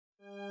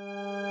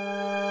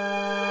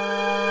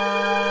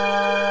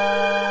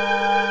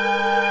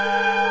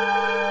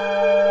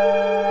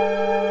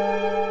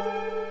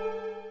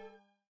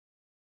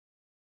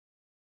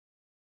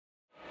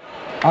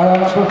Area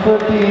number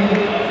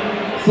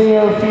 13,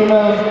 senior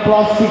female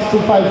plus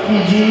 65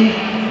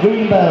 kg,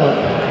 green belt,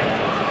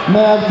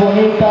 Mea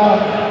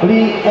Bonita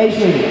Lee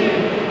Ashley.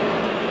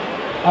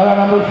 Area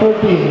number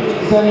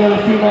 13, senior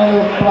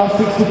female plus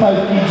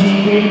 65 kg,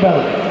 green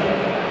belt.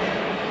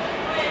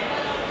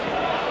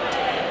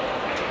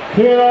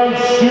 Kieran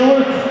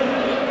Stewart,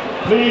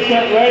 please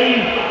get ready.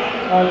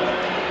 And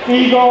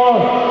Igor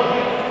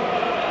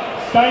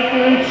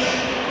Stankiewicz,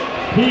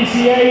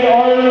 PCA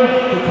Ireland,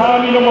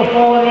 Tatami number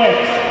 4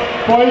 next.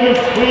 Fighters,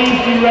 please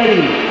be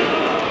ready.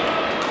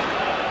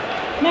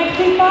 Next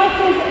two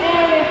fighters,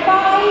 Area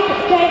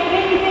 5, Jake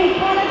Lindsay,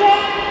 Canada,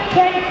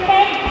 Trent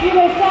Spence,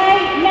 USA,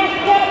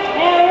 next up,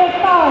 Area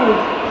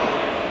 5.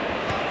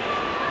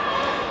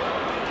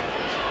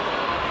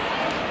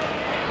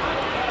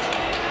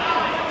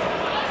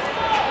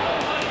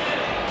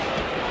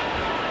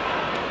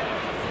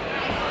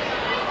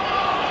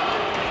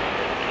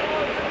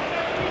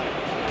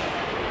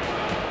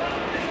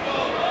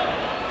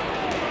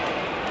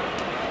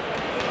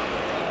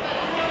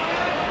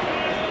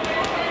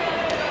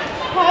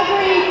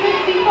 Category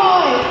 55,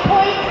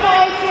 point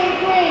fighting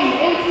green,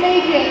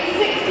 intermediate,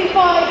 65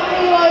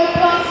 kilo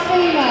plus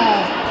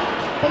female.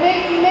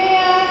 Beneath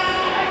Mias,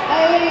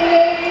 Aileen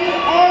Lee,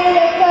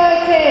 area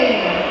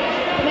 13.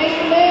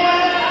 Beneath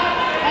Mias,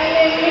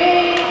 Aileen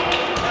Lee,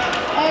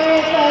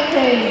 area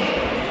 13.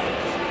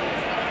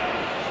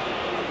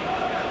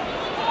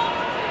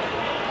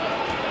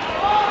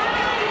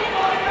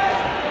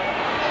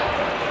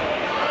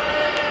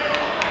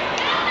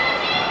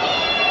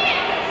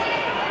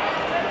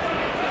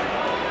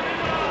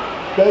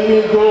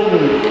 Damien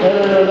Gormley,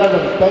 area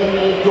 11.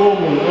 Damien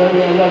Gormley,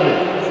 area 11.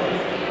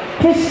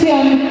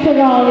 Christian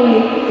Ferrari,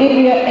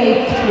 area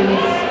 8,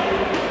 please.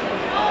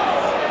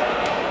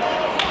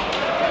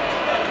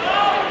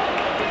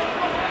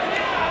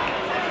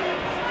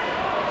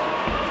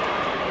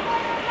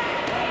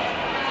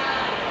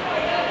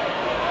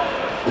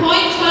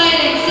 Points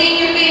fighting,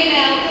 senior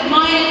female,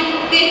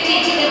 -50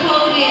 to the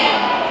podium.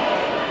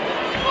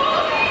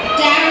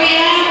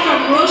 Daria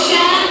from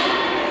Russia.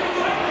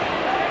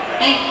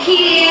 And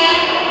Kia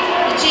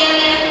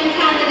Jillian from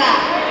Canada.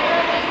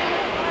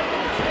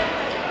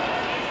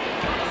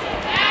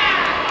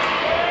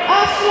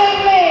 Ashley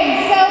Lee,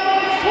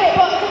 Selfridge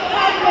Kickbox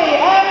Academy,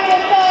 area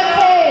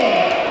 13.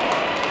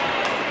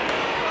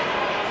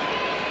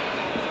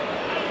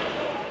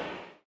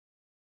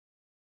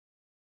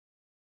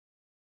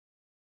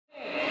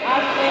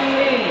 Ashley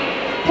Lee.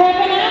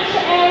 Turvanash,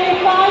 area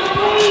 5,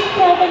 please.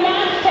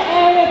 Turvanash to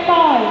area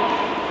 5.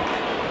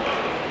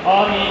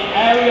 On the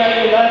area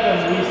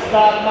 11, we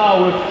start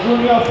now with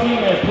junior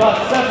female plus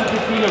 70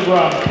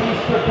 kilograms.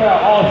 Please prepare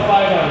all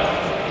fighters.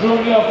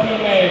 Junior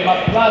female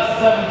plus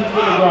 70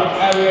 kilograms,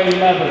 area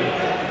 11.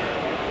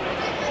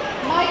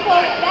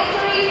 Michael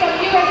Lettery from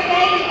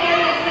USA,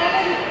 area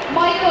 7.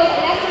 Michael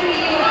Lettery,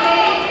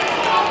 USA.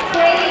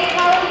 Brady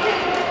Harrington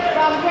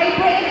from Great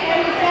Britain,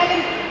 area 7.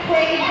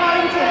 Brady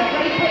Harrington,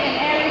 Great Britain,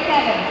 area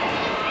 7.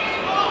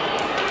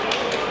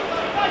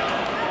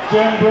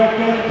 Jim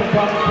Brecken, the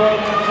county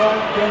president,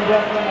 Jim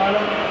Brecken,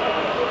 Ireland.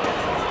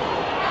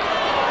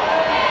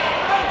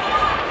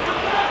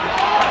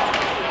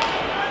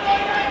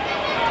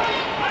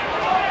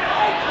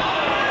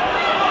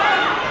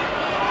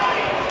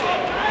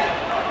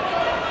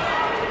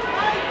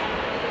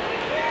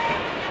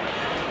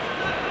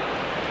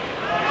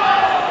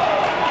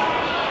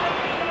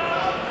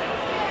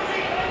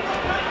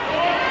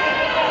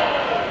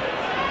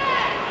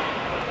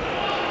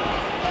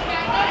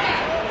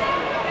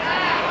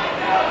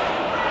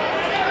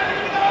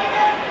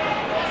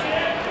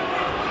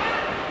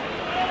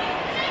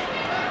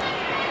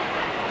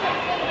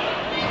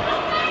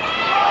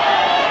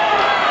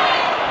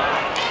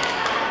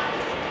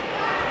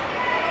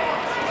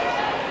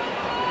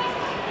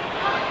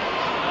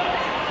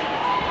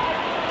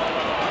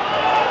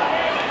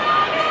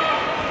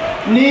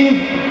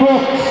 Neve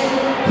Brooks,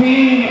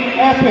 Team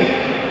Epic,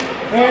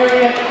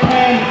 area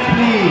 10,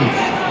 please.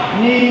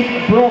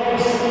 Neve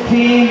Brooks,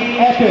 Team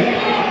Epic,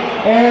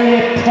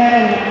 area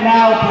 10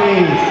 now,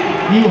 please.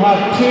 You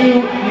have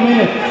 2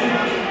 minutes.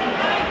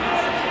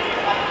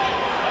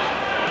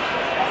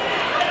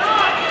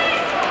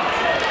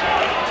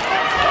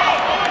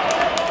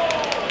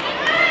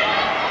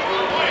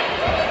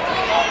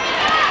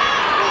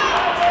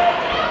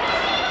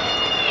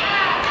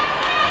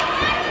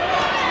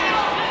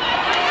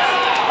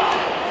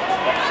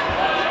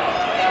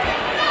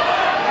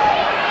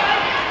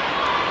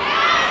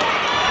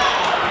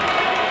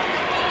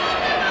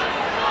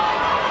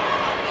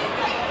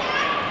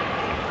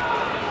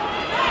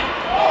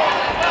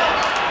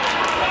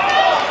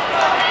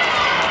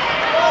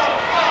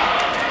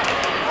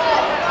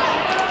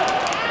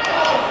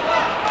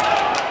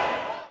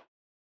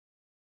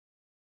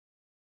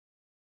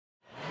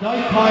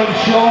 Nighttime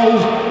show.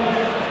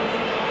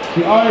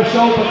 The Irish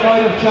Open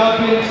Night of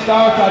Champions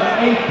starts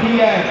at 8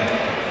 p.m.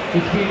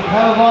 It's been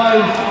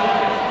televised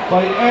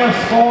by Air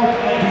Sport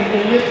and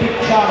the Olympic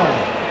Channel.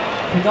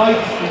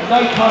 Tonight's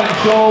nighttime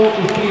show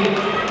is being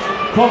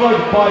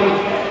covered by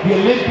the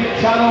Olympic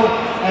Channel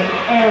and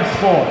Air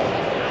Sport.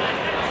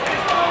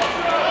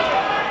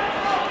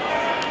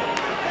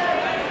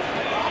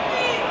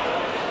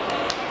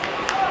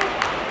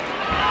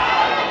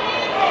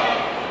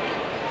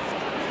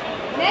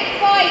 Next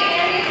fight,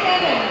 Area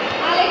 7,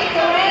 Alex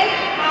Torres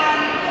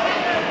and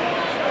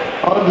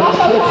Andrei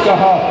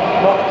Triskahov,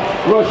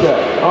 Russia.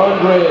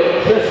 Andrei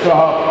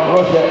Triskahov,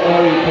 Russia.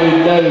 Area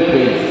 2 now,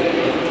 please.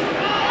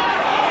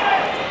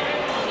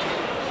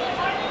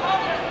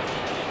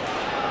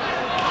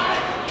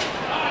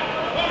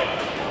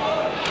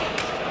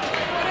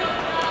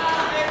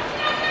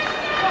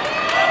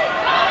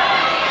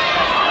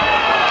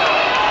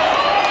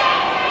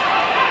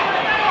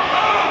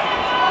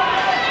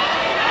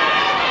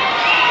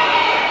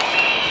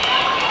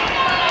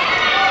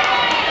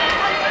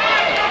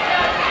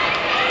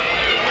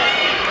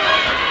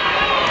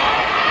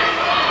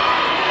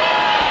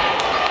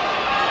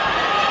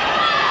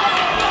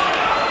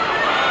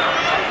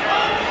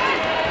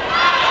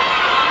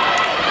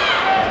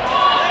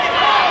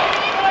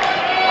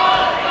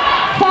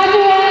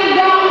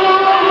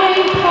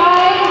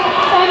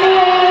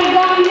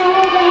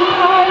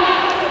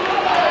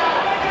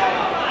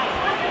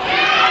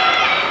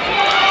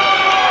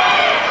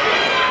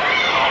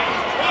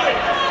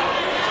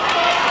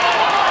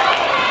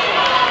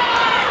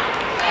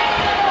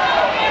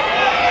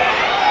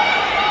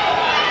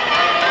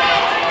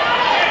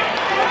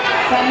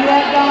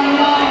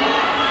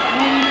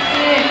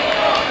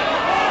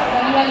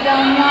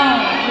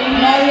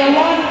 Area 1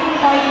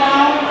 right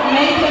now,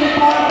 Nathan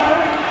Parker.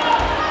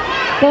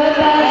 Third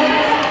person,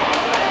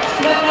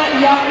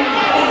 Young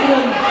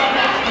Eugene.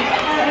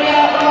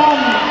 Area 1,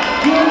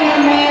 junior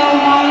male,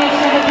 minus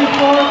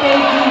 74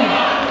 kg.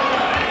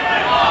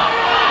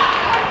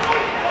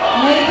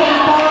 Nathan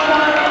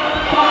Parker,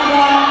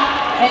 Canada,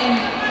 and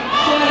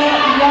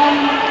Young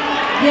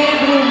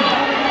Eugene.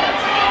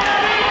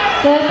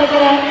 Third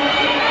person.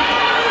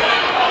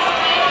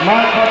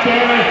 Mark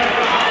McDermott,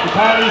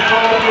 Italy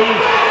 4,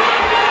 please.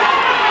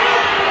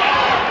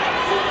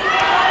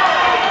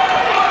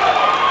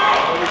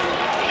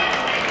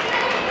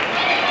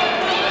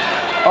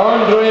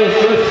 Andrei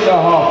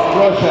Triskahov,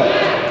 Russia.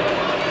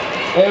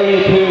 Area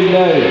 2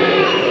 now.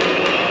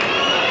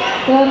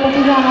 Third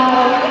position,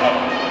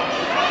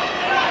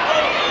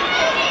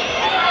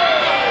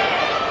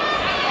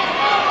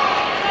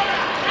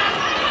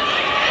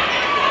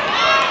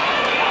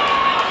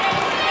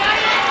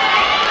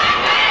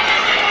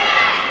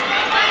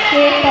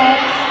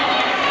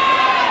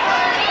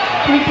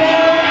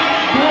 prepare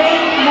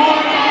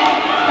Brannmanndan,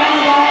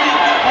 Canada,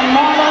 and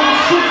Marlon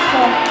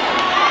Schuster.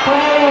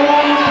 Area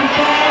 1,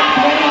 prepare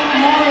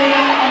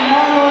Brannmanndan and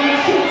Marlon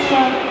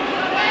Schuster.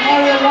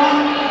 Area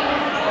 1.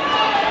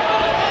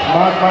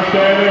 Mark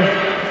McDermott,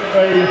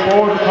 Area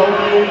 4, the coach,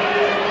 please.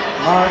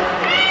 Mark.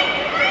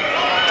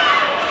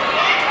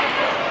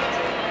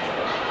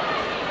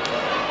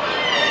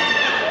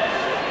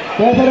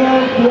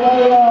 Veteran to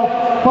Area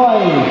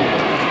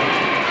 5.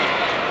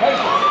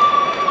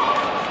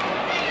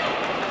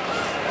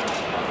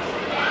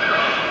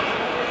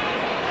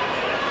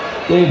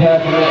 Dave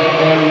Heffernan,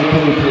 Area 2,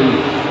 please.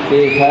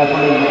 Dave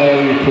Heffernan,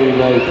 Area 2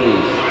 now,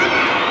 please.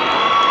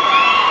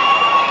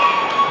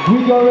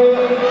 Grigory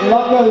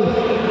Langel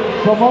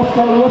from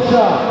Moscow,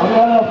 Russia, on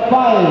Area 5.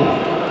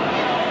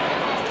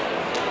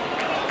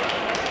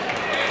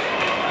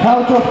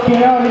 Couch of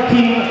Kerala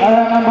team,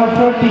 area number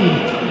 13.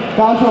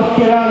 Couch of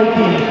Kerala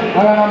team,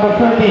 area number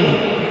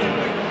 13.